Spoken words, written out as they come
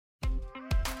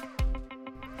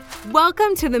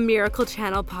Welcome to the Miracle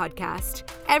Channel podcast.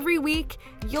 Every week,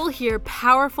 you'll hear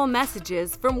powerful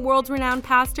messages from world-renowned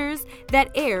pastors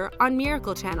that air on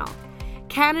Miracle Channel,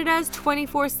 Canada's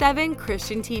 24/7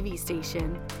 Christian TV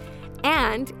station.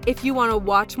 And if you want to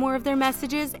watch more of their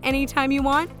messages anytime you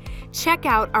want, check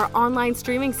out our online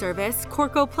streaming service,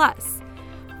 Corco Plus.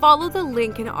 Follow the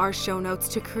link in our show notes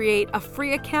to create a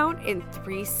free account in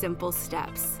 3 simple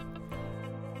steps.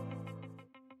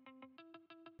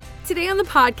 Today on the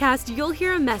podcast, you'll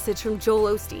hear a message from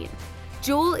Joel Osteen.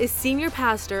 Joel is senior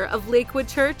pastor of Lakewood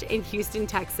Church in Houston,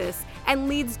 Texas, and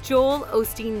leads Joel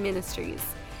Osteen Ministries.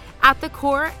 At the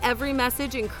core, every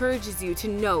message encourages you to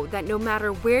know that no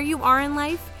matter where you are in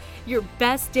life, your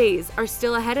best days are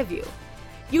still ahead of you.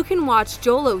 You can watch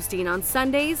Joel Osteen on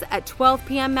Sundays at 12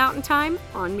 p.m. Mountain Time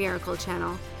on Miracle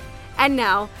Channel. And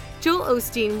now, Joel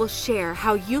Osteen will share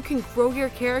how you can grow your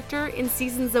character in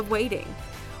seasons of waiting.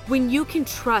 When you can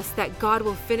trust that God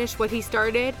will finish what He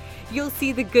started, you'll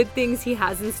see the good things He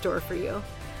has in store for you.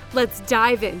 Let's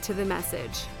dive into the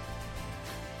message.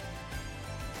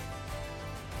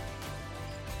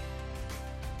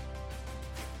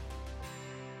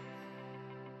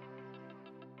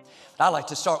 I like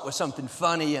to start with something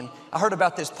funny, and I heard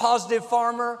about this positive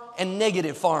farmer and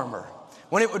negative farmer.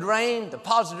 When it would rain, the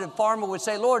positive farmer would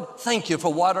say, "Lord, thank you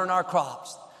for watering our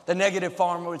crops." The negative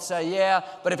farmer would say, "Yeah,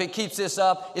 but if it keeps this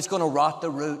up, it's going to rot the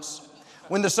roots."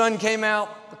 When the sun came out,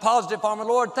 the positive farmer,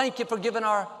 "Lord, thank you for giving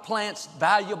our plants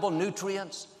valuable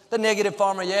nutrients." The negative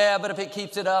farmer, "Yeah, but if it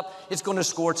keeps it up, it's going to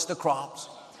scorch the crops."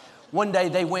 One day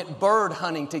they went bird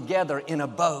hunting together in a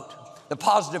boat. The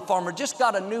positive farmer just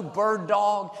got a new bird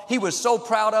dog. He was so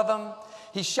proud of him.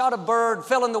 He shot a bird,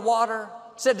 fell in the water,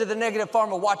 said to the negative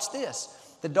farmer, "Watch this."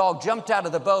 The dog jumped out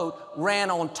of the boat, ran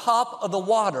on top of the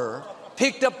water,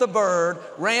 picked up the bird,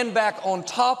 ran back on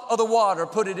top of the water,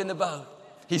 put it in the boat.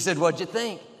 He said, "What'd you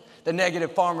think?" The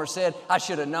negative farmer said, "I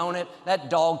should have known it. That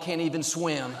dog can't even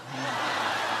swim."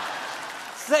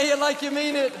 Say it like you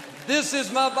mean it. This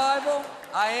is my Bible.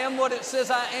 I am what it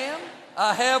says I am.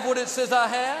 I have what it says I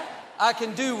have. I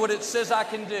can do what it says I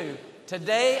can do.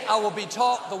 Today I will be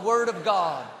taught the Word of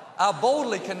God. I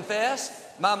boldly confess,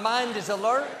 my mind is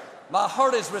alert, my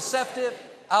heart is receptive.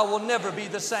 I will never be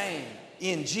the same.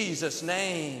 In Jesus'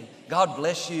 name, God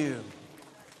bless you.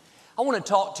 I want to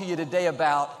talk to you today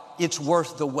about it's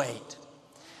worth the wait.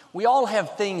 We all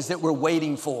have things that we're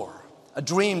waiting for, a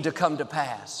dream to come to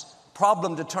pass, a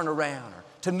problem to turn around, or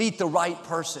to meet the right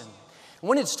person.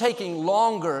 When it's taking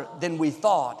longer than we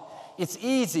thought, it's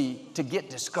easy to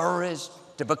get discouraged,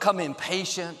 to become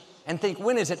impatient, and think,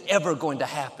 when is it ever going to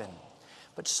happen?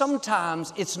 But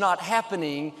sometimes it's not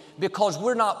happening because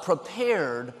we're not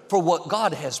prepared for what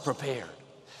God has prepared.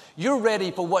 You're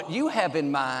ready for what you have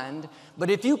in mind, but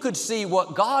if you could see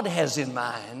what God has in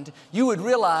mind, you would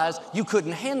realize you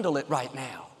couldn't handle it right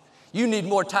now. You need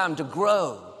more time to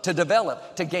grow, to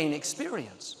develop, to gain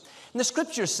experience. And the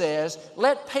scripture says,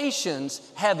 let patience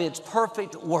have its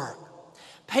perfect work.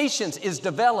 Patience is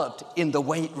developed in the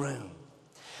weight room.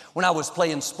 When I was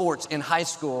playing sports in high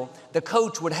school, the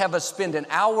coach would have us spend an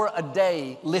hour a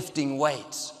day lifting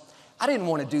weights. I didn't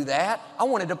want to do that. I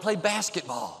wanted to play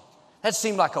basketball. That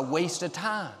seemed like a waste of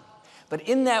time. But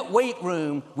in that weight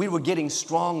room, we were getting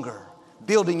stronger,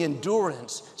 building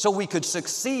endurance so we could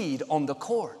succeed on the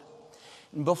court.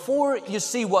 And before you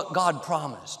see what God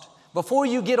promised, before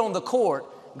you get on the court,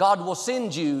 God will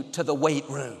send you to the weight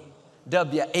room,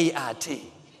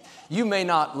 W-A-I-T. You may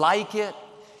not like it.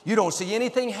 You don't see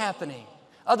anything happening.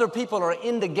 Other people are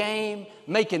in the game,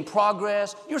 making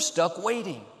progress. You're stuck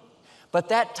waiting. But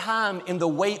that time in the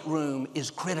weight room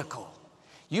is critical.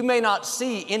 You may not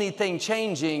see anything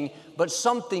changing, but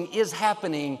something is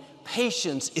happening.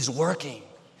 Patience is working.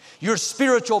 Your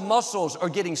spiritual muscles are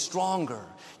getting stronger.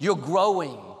 You're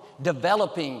growing,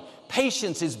 developing.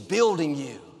 Patience is building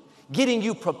you, getting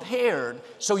you prepared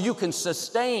so you can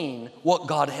sustain what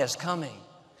God has coming.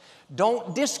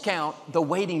 Don't discount the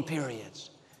waiting periods.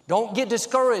 Don't get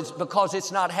discouraged because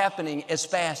it's not happening as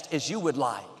fast as you would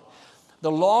like. The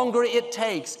longer it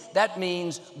takes, that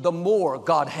means the more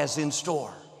God has in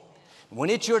store. When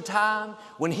it's your time,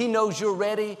 when He knows you're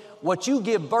ready, what you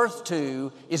give birth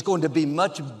to is going to be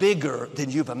much bigger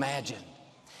than you've imagined.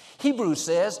 Hebrews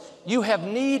says, you have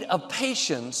need of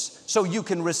patience so you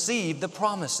can receive the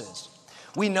promises.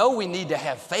 We know we need to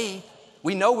have faith.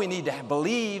 We know we need to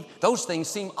believe. Those things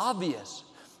seem obvious.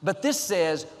 But this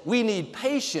says we need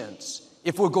patience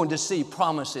if we're going to see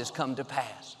promises come to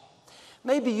pass.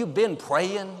 Maybe you've been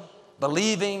praying,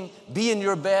 believing, being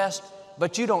your best,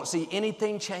 but you don't see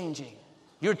anything changing.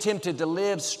 You're tempted to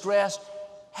live stressed.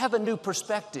 Have a new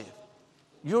perspective.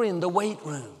 You're in the weight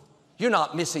room. You're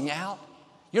not missing out.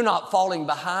 You're not falling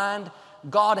behind.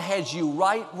 God has you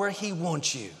right where He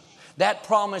wants you. That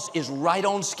promise is right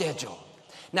on schedule.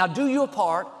 Now do your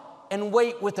part and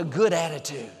wait with a good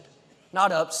attitude,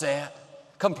 not upset,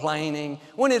 complaining.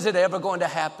 When is it ever going to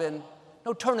happen?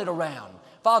 No, turn it around.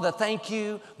 Father, thank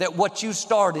you that what you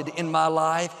started in my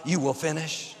life, you will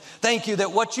finish. Thank you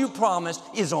that what you promised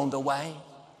is on the way.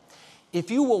 If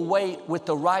you will wait with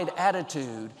the right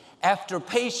attitude, after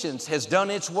patience has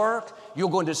done its work, you're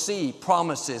going to see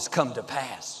promises come to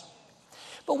pass.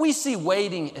 But we see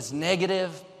waiting as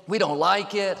negative. We don't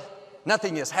like it.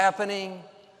 Nothing is happening.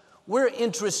 We're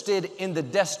interested in the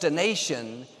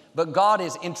destination, but God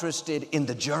is interested in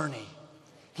the journey.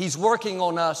 He's working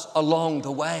on us along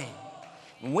the way.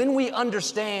 When we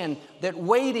understand that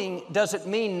waiting doesn't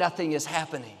mean nothing is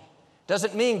happening,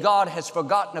 doesn't mean God has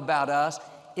forgotten about us,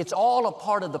 it's all a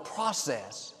part of the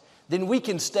process, then we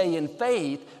can stay in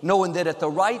faith knowing that at the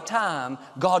right time,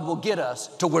 God will get us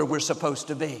to where we're supposed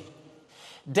to be.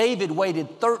 David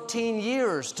waited 13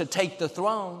 years to take the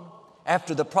throne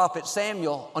after the prophet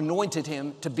Samuel anointed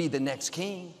him to be the next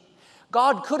king.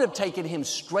 God could have taken him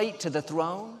straight to the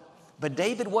throne, but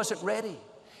David wasn't ready.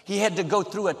 He had to go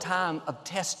through a time of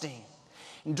testing.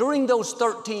 And during those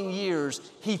 13 years,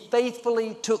 he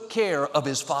faithfully took care of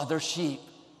his father's sheep.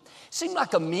 Seemed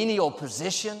like a menial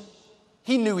position.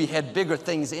 He knew he had bigger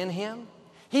things in him.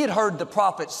 He had heard the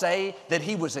prophet say that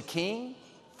he was a king.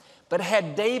 But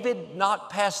had David not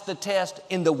passed the test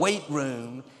in the weight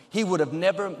room, he would have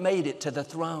never made it to the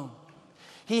throne.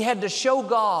 He had to show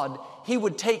God he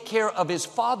would take care of his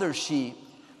father's sheep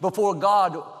before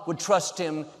God would trust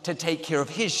him to take care of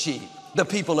his sheep, the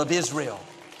people of Israel.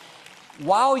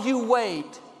 While you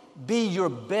wait, be your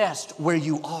best where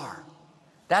you are.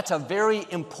 That's a very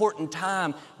important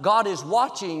time. God is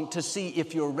watching to see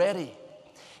if you're ready.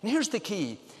 And here's the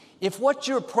key. If what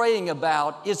you're praying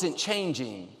about isn't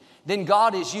changing, then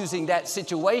God is using that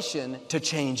situation to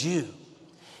change you.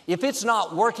 If it's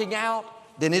not working out,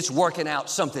 then it's working out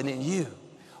something in you.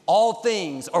 All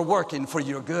things are working for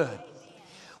your good.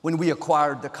 When we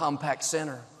acquired the Compact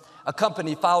Center, a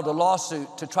company filed a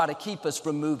lawsuit to try to keep us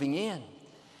from moving in.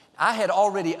 I had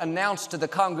already announced to the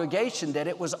congregation that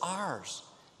it was ours.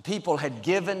 People had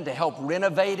given to help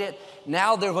renovate it.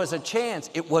 Now there was a chance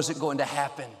it wasn't going to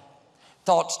happen.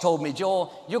 Thoughts told me,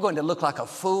 Joel, you're going to look like a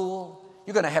fool.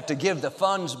 You're going to have to give the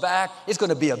funds back. It's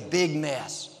going to be a big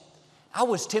mess. I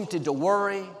was tempted to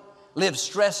worry, live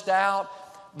stressed out,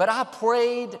 but I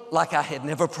prayed like I had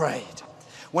never prayed.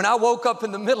 When I woke up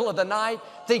in the middle of the night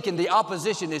thinking the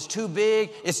opposition is too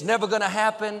big, it's never going to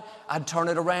happen, I'd turn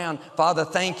it around. Father,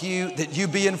 thank you that you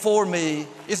being for me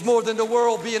is more than the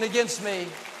world being against me.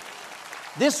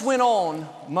 This went on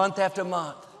month after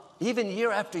month, even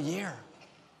year after year.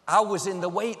 I was in the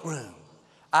weight room.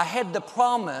 I had the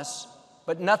promise,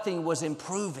 but nothing was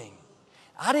improving.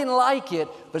 I didn't like it,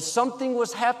 but something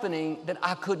was happening that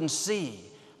I couldn't see.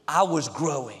 I was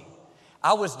growing.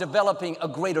 I was developing a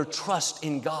greater trust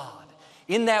in God.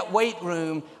 In that weight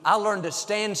room, I learned to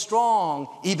stand strong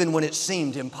even when it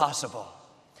seemed impossible.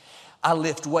 I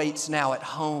lift weights now at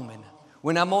home, and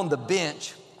when I'm on the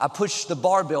bench, I push the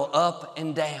barbell up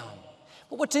and down.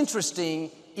 But what's interesting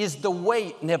is the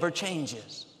weight never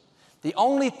changes. The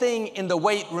only thing in the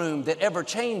weight room that ever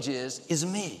changes is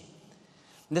me.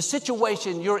 The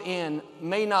situation you're in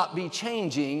may not be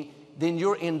changing, then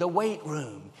you're in the weight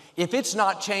room. If it's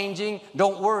not changing,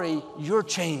 don't worry, you're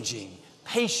changing.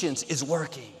 Patience is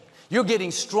working. You're getting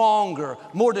stronger,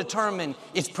 more determined.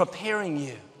 It's preparing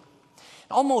you.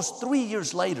 Almost 3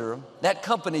 years later, that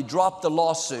company dropped the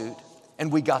lawsuit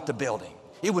and we got the building.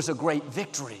 It was a great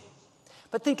victory.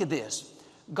 But think of this.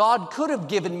 God could have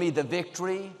given me the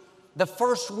victory the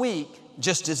first week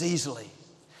just as easily.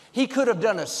 He could have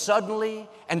done it suddenly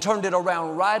and turned it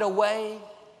around right away,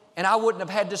 and I wouldn't have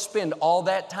had to spend all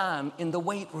that time in the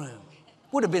weight room.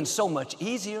 Would have been so much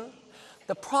easier.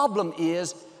 The problem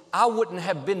is I wouldn't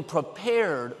have been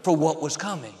prepared for what was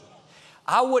coming.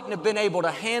 I wouldn't have been able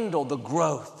to handle the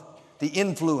growth, the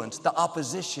influence, the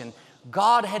opposition.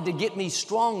 God had to get me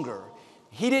stronger.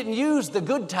 He didn't use the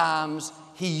good times,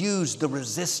 He used the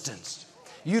resistance.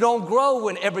 You don't grow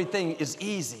when everything is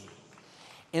easy.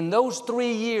 In those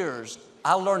 3 years,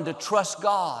 I learned to trust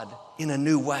God in a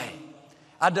new way.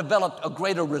 I developed a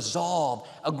greater resolve,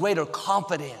 a greater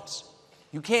confidence.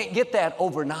 You can't get that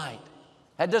overnight.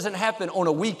 That doesn't happen on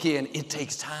a weekend. It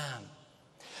takes time.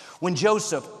 When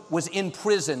Joseph was in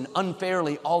prison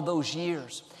unfairly all those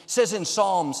years, it says in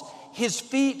Psalms, his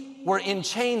feet were in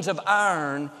chains of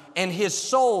iron and his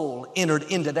soul entered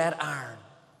into that iron.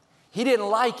 He didn't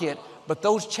like it, but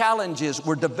those challenges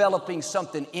were developing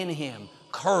something in him,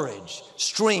 courage,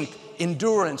 strength,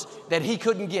 endurance that he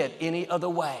couldn't get any other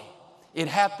way. It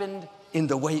happened in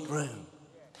the weight room.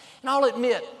 And I'll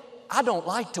admit, I don't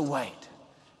like to wait.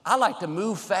 I like to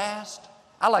move fast.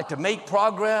 I like to make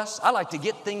progress. I like to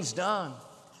get things done.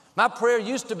 My prayer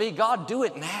used to be, God, do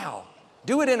it now.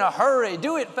 Do it in a hurry.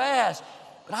 Do it fast.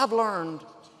 But I've learned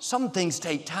some things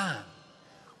take time.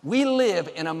 We live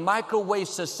in a microwave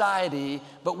society,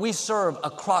 but we serve a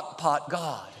crock pot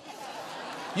God.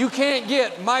 You can't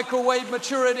get microwave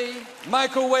maturity,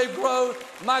 microwave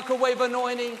growth, microwave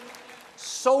anointing.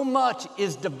 So much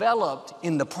is developed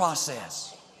in the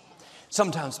process.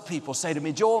 Sometimes people say to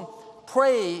me, Joel,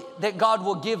 pray that God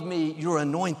will give me your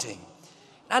anointing.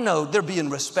 I know they're being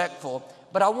respectful,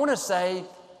 but I want to say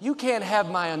you can't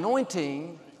have my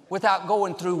anointing without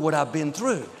going through what I've been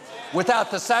through.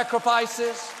 Without the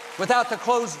sacrifices, without the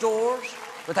closed doors,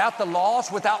 without the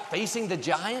loss, without facing the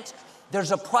giants,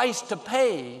 there's a price to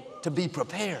pay to be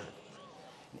prepared.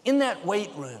 In that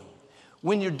weight room,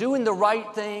 when you're doing the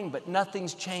right thing but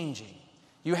nothing's changing,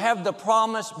 you have the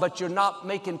promise but you're not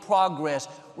making progress,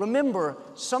 remember,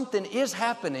 something is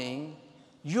happening.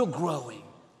 You're growing.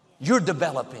 You're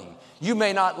developing. You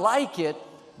may not like it,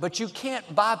 but you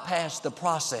can't bypass the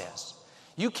process.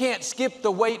 You can't skip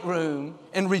the weight room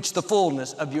and reach the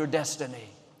fullness of your destiny.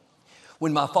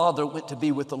 When my father went to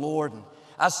be with the Lord and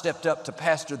I stepped up to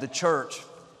pastor the church,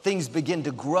 things began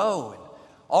to grow. And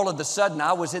all of a sudden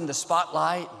I was in the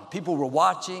spotlight and people were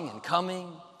watching and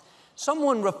coming.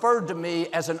 Someone referred to me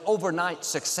as an overnight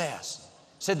success,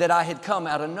 said that I had come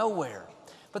out of nowhere.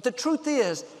 But the truth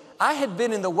is, I had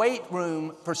been in the weight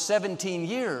room for 17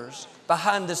 years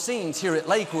behind the scenes here at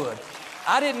Lakewood.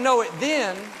 I didn't know it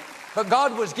then, but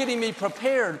God was getting me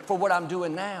prepared for what I'm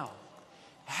doing now.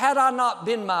 Had I not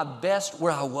been my best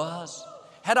where I was,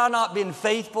 had I not been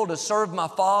faithful to serve my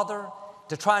Father,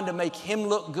 to trying to make Him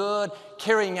look good,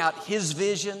 carrying out His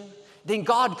vision, then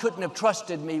God couldn't have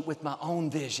trusted me with my own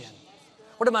vision.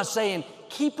 What am I saying?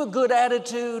 Keep a good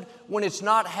attitude when it's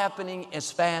not happening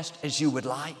as fast as you would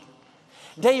like.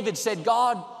 David said,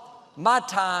 God, my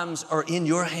times are in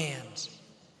your hands.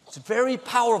 It's very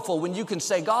powerful when you can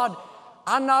say, God,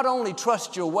 I not only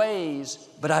trust your ways,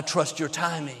 but I trust your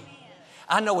timing.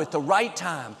 I know at the right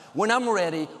time, when I'm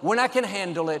ready, when I can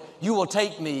handle it, you will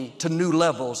take me to new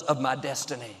levels of my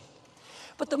destiny.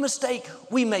 But the mistake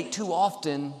we make too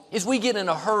often is we get in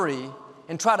a hurry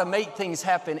and try to make things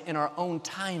happen in our own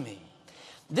timing.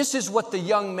 This is what the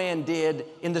young man did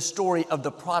in the story of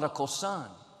the prodigal son.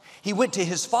 He went to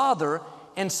his father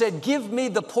and said, give me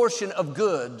the portion of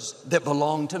goods that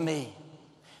belong to me.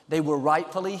 They were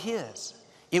rightfully his.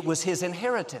 It was his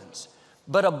inheritance.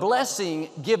 But a blessing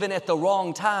given at the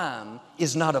wrong time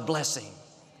is not a blessing.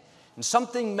 And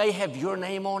something may have your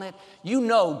name on it. You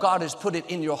know God has put it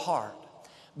in your heart.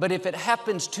 But if it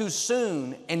happens too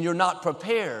soon and you're not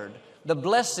prepared, the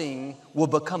blessing will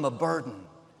become a burden.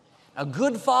 A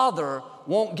good father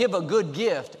won't give a good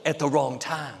gift at the wrong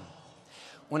time.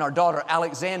 When our daughter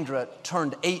Alexandra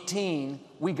turned 18,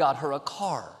 we got her a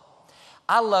car.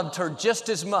 I loved her just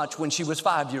as much when she was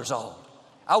 5 years old.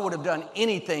 I would have done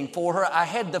anything for her. I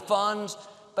had the funds,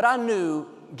 but I knew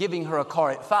giving her a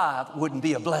car at 5 wouldn't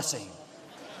be a blessing.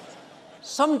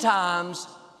 Sometimes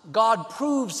God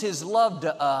proves His love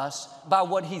to us by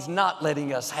what He's not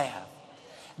letting us have.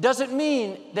 Doesn't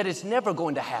mean that it's never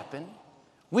going to happen.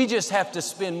 We just have to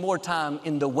spend more time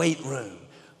in the weight room,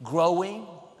 growing,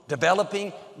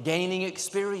 developing, gaining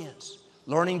experience,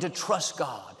 learning to trust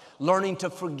God, learning to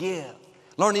forgive,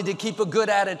 learning to keep a good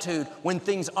attitude when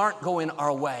things aren't going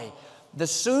our way. The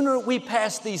sooner we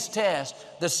pass these tests,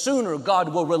 the sooner God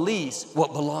will release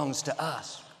what belongs to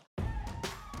us.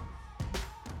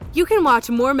 You can watch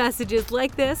more messages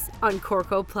like this on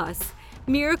Corco Plus,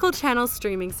 Miracle Channel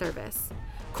streaming service.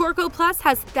 Corco Plus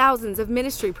has thousands of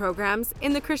ministry programs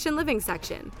in the Christian Living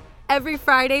section. Every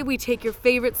Friday, we take your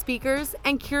favorite speakers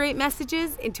and curate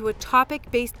messages into a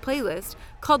topic-based playlist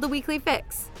called The Weekly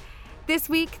Fix. This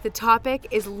week, the topic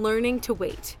is learning to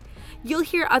wait. You'll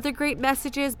hear other great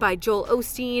messages by Joel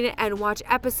Osteen and watch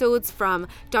episodes from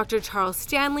Dr. Charles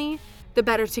Stanley, the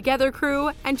Better Together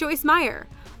crew, and Joyce Meyer,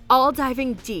 all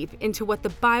diving deep into what the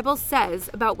Bible says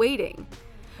about waiting.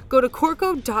 Go to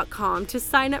Corco.com to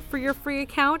sign up for your free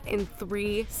account in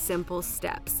 3 simple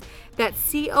steps.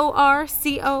 That's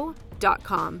Corco.com.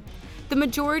 The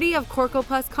majority of Corco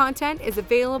Plus content is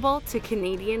available to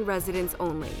Canadian residents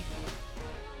only.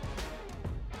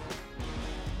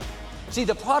 See,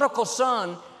 the prodigal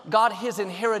son got his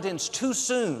inheritance too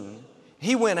soon.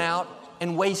 He went out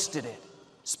and wasted it,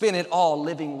 spent it all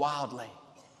living wildly.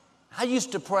 I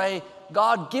used to pray,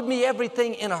 God, give me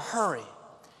everything in a hurry.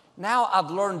 Now I've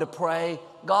learned to pray,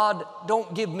 God,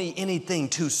 don't give me anything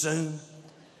too soon.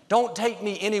 Don't take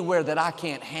me anywhere that I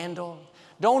can't handle.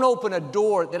 Don't open a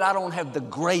door that I don't have the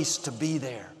grace to be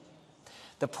there.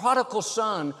 The prodigal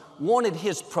son wanted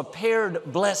his prepared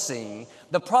blessing.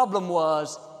 The problem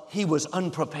was he was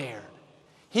unprepared.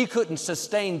 He couldn't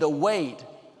sustain the weight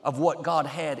of what God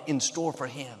had in store for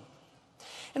him.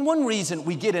 And one reason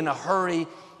we get in a hurry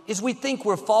is we think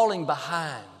we're falling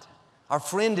behind. Our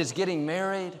friend is getting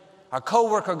married. Our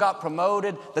coworker got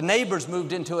promoted. The neighbors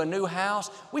moved into a new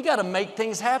house. We got to make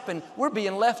things happen. We're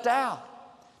being left out.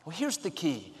 Well, here's the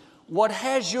key. What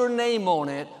has your name on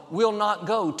it will not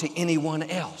go to anyone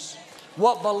else.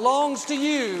 What belongs to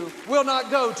you will not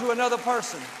go to another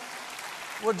person.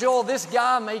 Well, Joel, this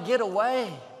guy may get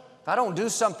away. If I don't do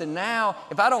something now,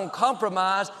 if I don't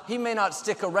compromise, he may not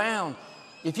stick around.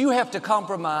 If you have to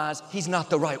compromise, he's not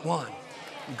the right one.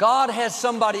 God has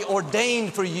somebody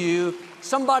ordained for you,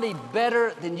 somebody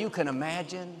better than you can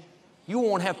imagine. You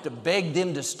won't have to beg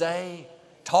them to stay,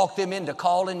 talk them into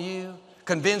calling you,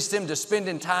 convince them to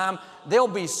spending time. They'll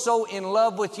be so in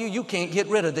love with you, you can't get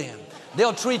rid of them.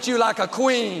 They'll treat you like a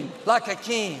queen, like a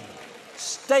king.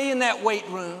 Stay in that weight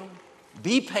room.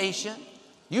 Be patient.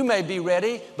 You may be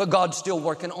ready, but God's still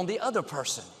working on the other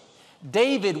person.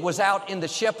 David was out in the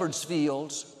shepherd's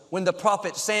fields when the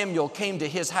prophet Samuel came to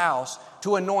his house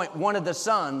to anoint one of the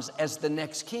sons as the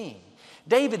next king.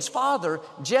 David's father,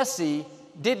 Jesse,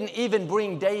 didn't even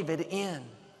bring David in.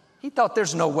 He thought,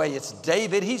 there's no way it's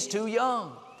David. He's too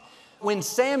young. When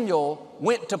Samuel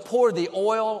went to pour the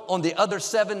oil on the other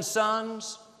 7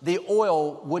 sons, the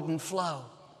oil wouldn't flow.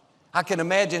 I can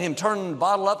imagine him turning the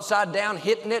bottle upside down,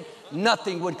 hitting it.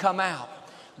 Nothing would come out.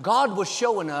 God was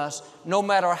showing us no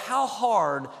matter how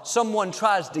hard someone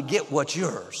tries to get what's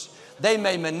yours, they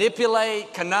may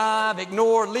manipulate, connive,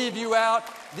 ignore, leave you out.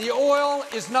 The oil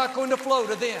is not going to flow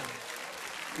to them.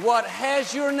 What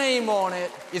has your name on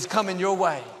it is coming your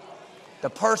way. The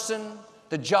person,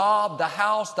 the job, the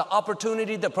house, the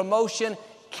opportunity, the promotion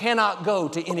cannot go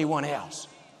to anyone else.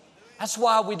 That's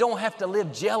why we don't have to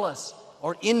live jealous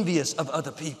or envious of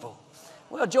other people.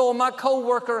 Well, Joel, my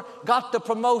coworker got the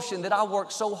promotion that I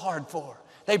worked so hard for.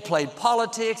 They played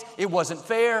politics. It wasn't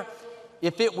fair.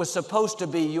 If it was supposed to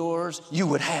be yours, you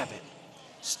would have it.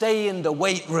 Stay in the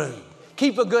weight room.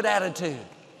 Keep a good attitude.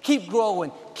 Keep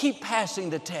growing. Keep passing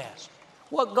the test.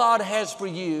 What God has for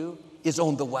you is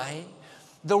on the way.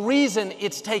 The reason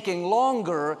it's taking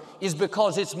longer is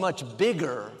because it's much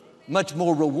bigger, much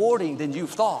more rewarding than you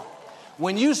thought.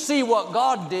 When you see what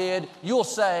God did, you'll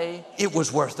say, it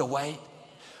was worth the wait.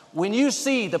 When you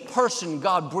see the person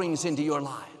God brings into your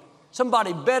life,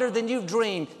 somebody better than you've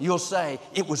dreamed, you'll say,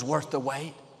 it was worth the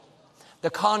wait. The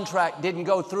contract didn't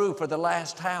go through for the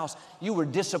last house. You were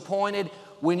disappointed.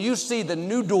 When you see the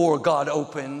new door God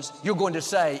opens, you're going to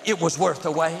say, it was worth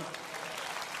the wait.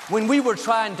 When we were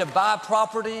trying to buy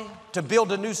property to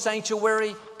build a new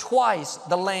sanctuary, twice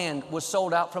the land was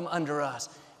sold out from under us.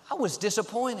 I was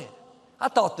disappointed. I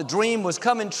thought the dream was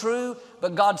coming true,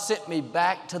 but God sent me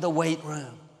back to the weight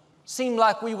room. Seemed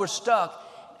like we were stuck.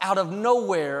 Out of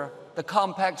nowhere, the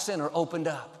Compact Center opened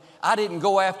up. I didn't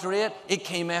go after it. It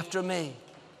came after me.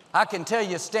 I can tell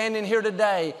you, standing here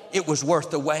today, it was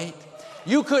worth the wait.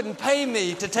 You couldn't pay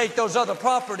me to take those other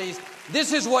properties.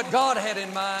 This is what God had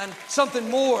in mind, something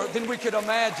more than we could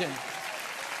imagine.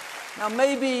 Now,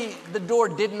 maybe the door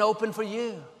didn't open for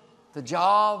you. The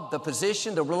job, the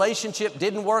position, the relationship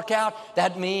didn't work out.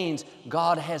 That means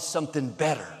God has something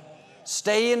better.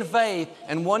 Stay in faith,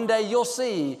 and one day you'll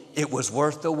see it was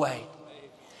worth the wait.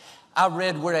 I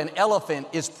read where an elephant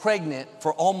is pregnant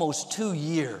for almost 2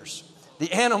 years.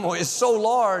 The animal is so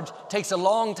large, it takes a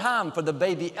long time for the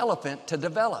baby elephant to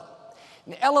develop.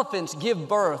 And elephants give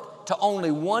birth to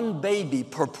only 1 baby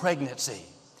per pregnancy.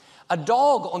 A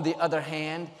dog, on the other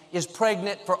hand, is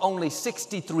pregnant for only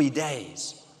 63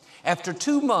 days. After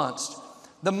 2 months,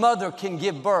 the mother can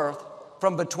give birth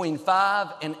from between 5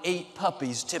 and 8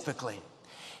 puppies typically.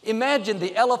 Imagine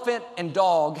the elephant and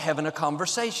dog having a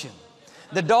conversation.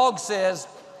 The dog says,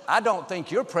 I don't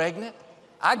think you're pregnant.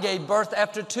 I gave birth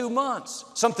after 2 months.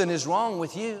 Something is wrong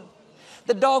with you.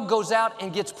 The dog goes out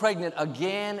and gets pregnant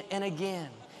again and again,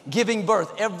 giving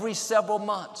birth every several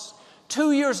months.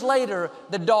 2 years later,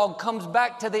 the dog comes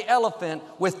back to the elephant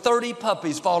with 30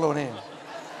 puppies following him.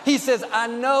 He says, I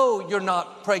know you're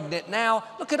not pregnant now.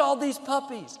 Look at all these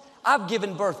puppies. I've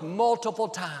given birth multiple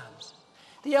times.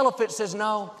 The elephant says,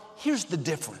 no, here's the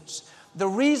difference. The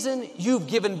reason you've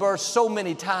given birth so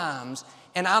many times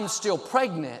and I'm still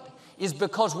pregnant is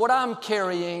because what I'm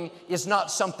carrying is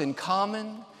not something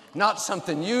common, not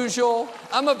something usual.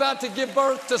 I'm about to give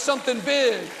birth to something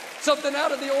big. Something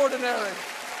out of the ordinary.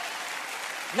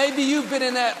 Maybe you've been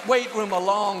in that weight room a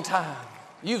long time.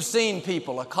 You've seen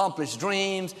people accomplish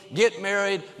dreams, get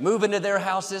married, move into their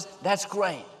houses. That's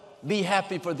great. Be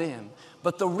happy for them.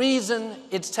 But the reason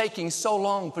it's taking so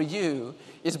long for you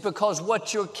is because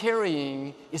what you're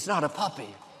carrying is not a puppy.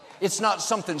 It's not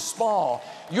something small.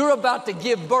 You're about to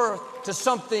give birth to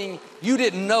something you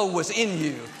didn't know was in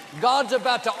you. God's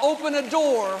about to open a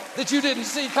door that you didn't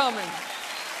see coming.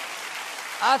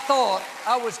 I thought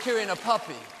I was carrying a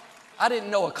puppy. I didn't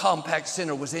know a compact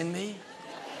center was in me.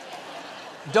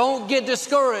 Don't get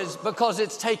discouraged because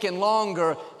it's taking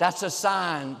longer. That's a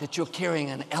sign that you're carrying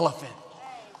an elephant.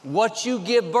 What you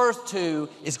give birth to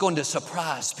is going to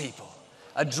surprise people.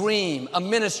 A dream, a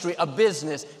ministry, a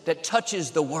business that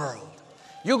touches the world.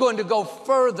 You're going to go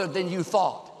further than you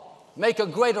thought. Make a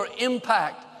greater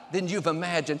impact than you've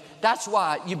imagined. That's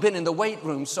why you've been in the weight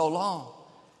room so long.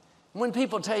 When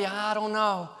people tell you, I don't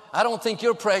know, I don't think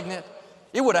you're pregnant,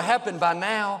 it would have happened by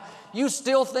now. You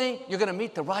still think you're going to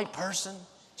meet the right person?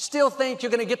 Still think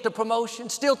you're going to get the promotion?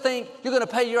 Still think you're going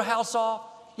to pay your house off?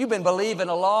 You've been believing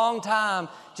a long time.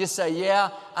 Just say,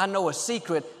 yeah, I know a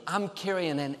secret. I'm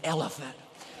carrying an elephant.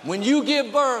 When you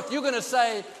give birth, you're going to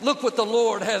say, look what the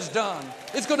Lord has done.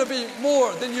 It's going to be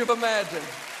more than you've imagined.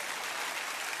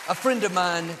 A friend of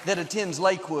mine that attends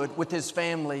Lakewood with his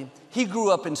family, he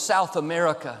grew up in South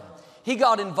America. He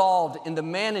got involved in the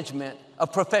management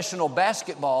of professional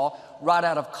basketball right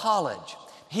out of college.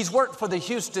 He's worked for the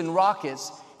Houston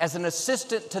Rockets as an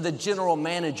assistant to the general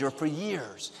manager for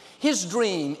years. His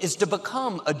dream is to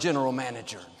become a general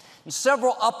manager. And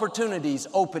several opportunities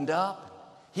opened up.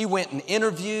 He went and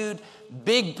interviewed,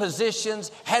 big positions,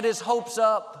 had his hopes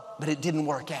up, but it didn't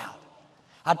work out.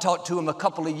 I talked to him a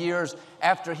couple of years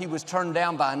after he was turned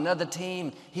down by another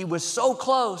team. He was so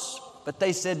close, but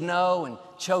they said no and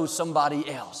chose somebody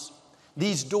else.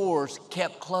 These doors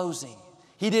kept closing.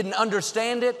 He didn't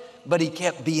understand it, but he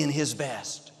kept being his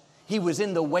best. He was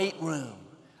in the weight room.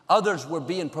 Others were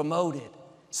being promoted.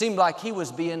 Seemed like he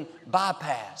was being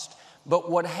bypassed.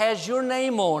 But what has your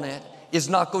name on it is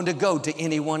not going to go to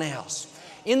anyone else.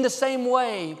 In the same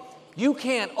way, you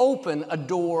can't open a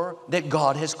door that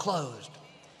God has closed.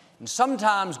 And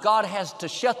sometimes God has to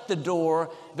shut the door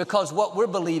because what we're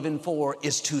believing for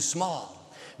is too small.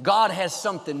 God has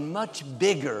something much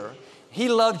bigger. He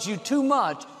loves you too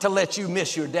much to let you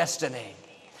miss your destiny.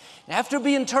 After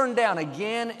being turned down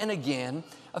again and again,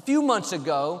 a few months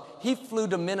ago, he flew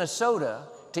to Minnesota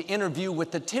to interview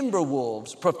with the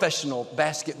Timberwolves professional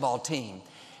basketball team.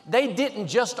 They didn't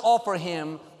just offer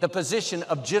him the position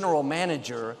of general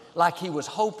manager like he was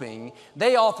hoping.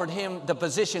 They offered him the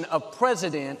position of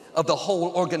president of the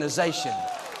whole organization.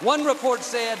 One report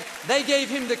said they gave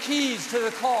him the keys to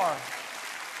the car.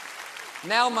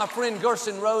 Now my friend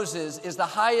Gerson Roses is the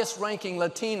highest ranking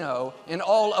Latino in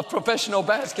all of professional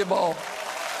basketball.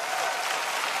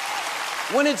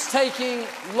 When it's taking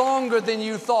longer than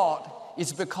you thought,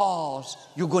 it's because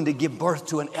you're going to give birth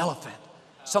to an elephant.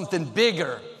 Something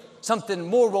bigger, something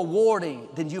more rewarding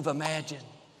than you've imagined.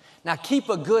 Now keep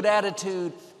a good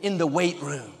attitude in the weight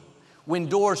room when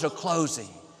doors are closing,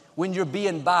 when you're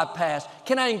being bypassed.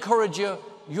 Can I encourage you?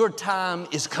 Your time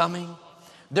is coming.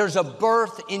 There's a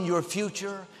birth in your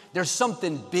future. There's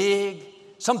something big,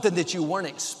 something that you weren't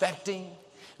expecting.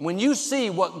 When you see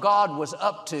what God was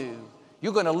up to,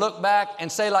 you're going to look back and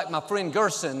say, like my friend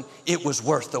Gerson, it was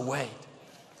worth the wait.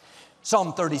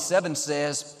 Psalm 37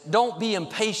 says, don't be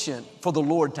impatient for the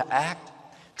Lord to act.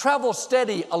 Travel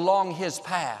steady along His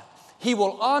path. He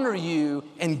will honor you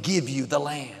and give you the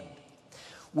land.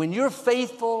 When you're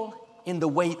faithful in the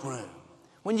weight room,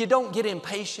 when you don't get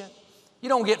impatient, you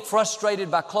don't get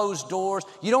frustrated by closed doors,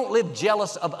 you don't live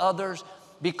jealous of others,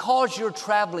 because you're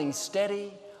traveling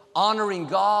steady, honoring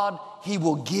God, He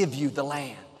will give you the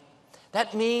land.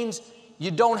 That means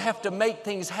you don't have to make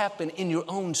things happen in your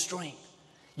own strength.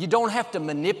 You don't have to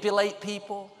manipulate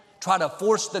people, try to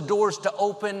force the doors to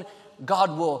open.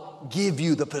 God will give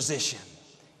you the position,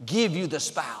 give you the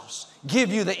spouse,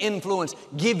 give you the influence,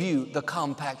 give you the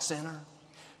compact center.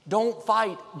 Don't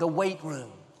fight the weight room.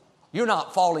 You're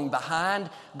not falling behind.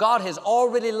 God has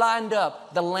already lined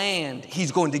up the land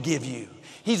He's going to give you.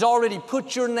 He's already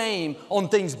put your name on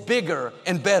things bigger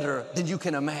and better than you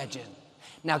can imagine.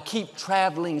 Now keep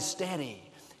traveling steady.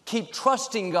 Keep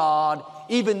trusting God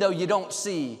even though you don't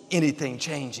see anything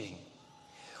changing.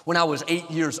 When I was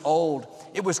 8 years old,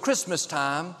 it was Christmas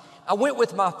time. I went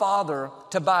with my father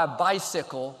to buy a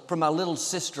bicycle for my little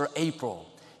sister, April.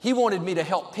 He wanted me to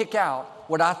help pick out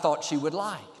what I thought she would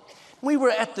like. We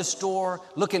were at the store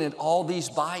looking at all these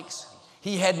bikes.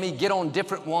 He had me get on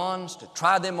different ones to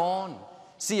try them on,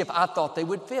 see if I thought they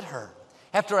would fit her.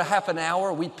 After a half an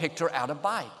hour, we picked her out a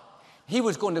bike. He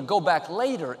was going to go back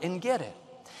later and get it.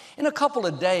 In a couple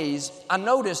of days, I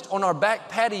noticed on our back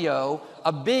patio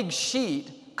a big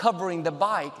sheet covering the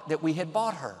bike that we had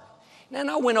bought her. And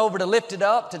I went over to lift it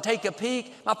up to take a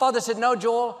peek. My father said, "No,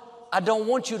 Joel, I don't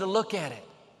want you to look at it."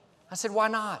 I said, "Why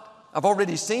not? I've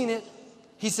already seen it."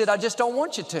 He said, "I just don't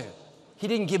want you to." He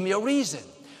didn't give me a reason.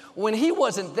 When he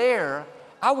wasn't there,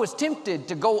 I was tempted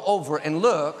to go over and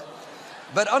look,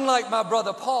 but unlike my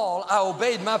brother Paul, I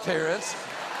obeyed my parents.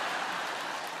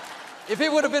 If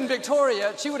it would have been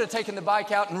Victoria, she would have taken the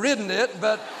bike out and ridden it,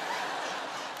 but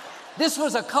this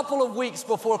was a couple of weeks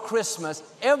before Christmas.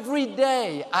 Every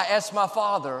day I asked my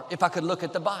father if I could look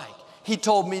at the bike. He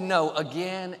told me no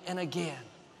again and again.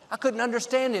 I couldn't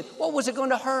understand it. What was it going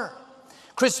to hurt?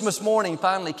 Christmas morning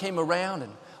finally came around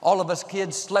and all of us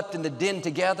kids slept in the den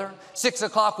together. 6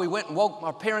 o'clock we went and woke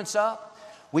my parents up.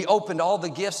 We opened all the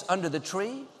gifts under the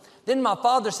tree. Then my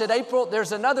father said, "April,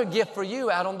 there's another gift for you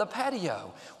out on the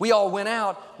patio." We all went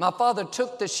out. My father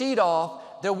took the sheet off.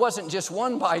 There wasn't just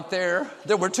one bike there.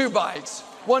 There were 2 bikes,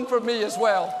 one for me as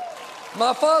well.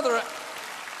 My father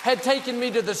had taken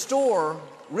me to the store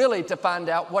really to find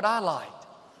out what I liked.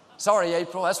 Sorry,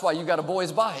 April, that's why you got a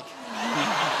boy's bike.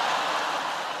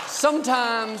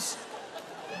 Sometimes,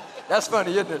 that's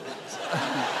funny, isn't it?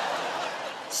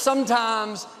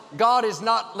 Sometimes God is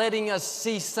not letting us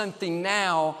see something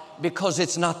now because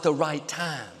it's not the right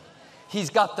time. He's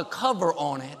got the cover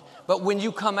on it, but when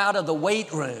you come out of the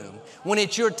weight room, when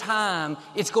it's your time,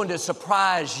 it's going to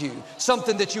surprise you,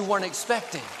 something that you weren't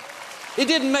expecting. It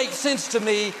didn't make sense to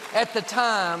me at the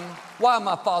time why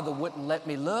my father wouldn't let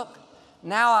me look.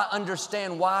 Now I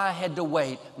understand why I had to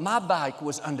wait. My bike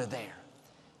was under there.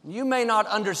 You may not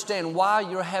understand why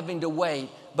you're having to wait,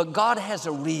 but God has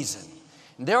a reason.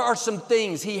 There are some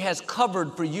things He has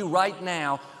covered for you right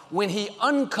now. When He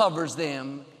uncovers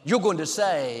them, you're going to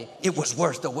say, it was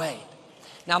worth the wait.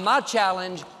 Now, my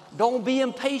challenge, don't be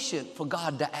impatient for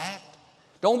God to act.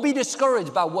 Don't be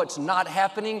discouraged by what's not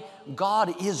happening.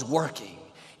 God is working.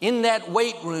 In that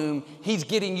weight room, He's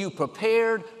getting you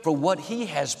prepared for what He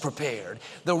has prepared.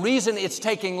 The reason it's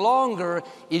taking longer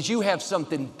is you have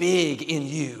something big in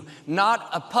you, not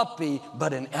a puppy,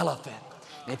 but an elephant.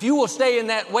 If you will stay in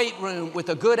that weight room with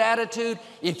a good attitude,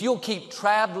 if you'll keep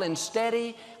traveling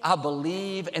steady, I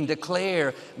believe and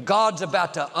declare God's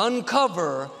about to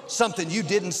uncover something you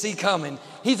didn't see coming.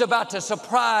 He's about to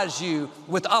surprise you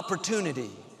with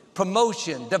opportunity,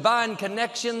 promotion, divine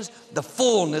connections, the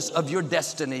fullness of your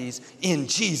destinies in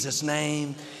Jesus'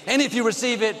 name. And if you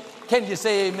receive it, can you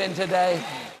say amen today?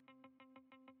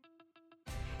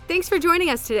 Thanks for joining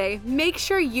us today. Make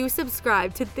sure you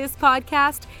subscribe to this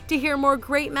podcast to hear more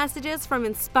great messages from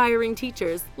inspiring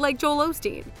teachers like Joel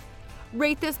Osteen.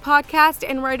 Rate this podcast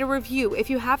and write a review if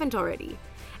you haven't already.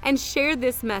 And share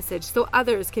this message so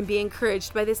others can be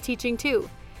encouraged by this teaching too.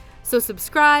 So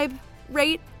subscribe,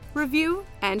 rate, review,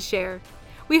 and share.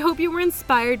 We hope you were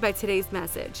inspired by today's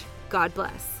message. God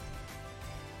bless.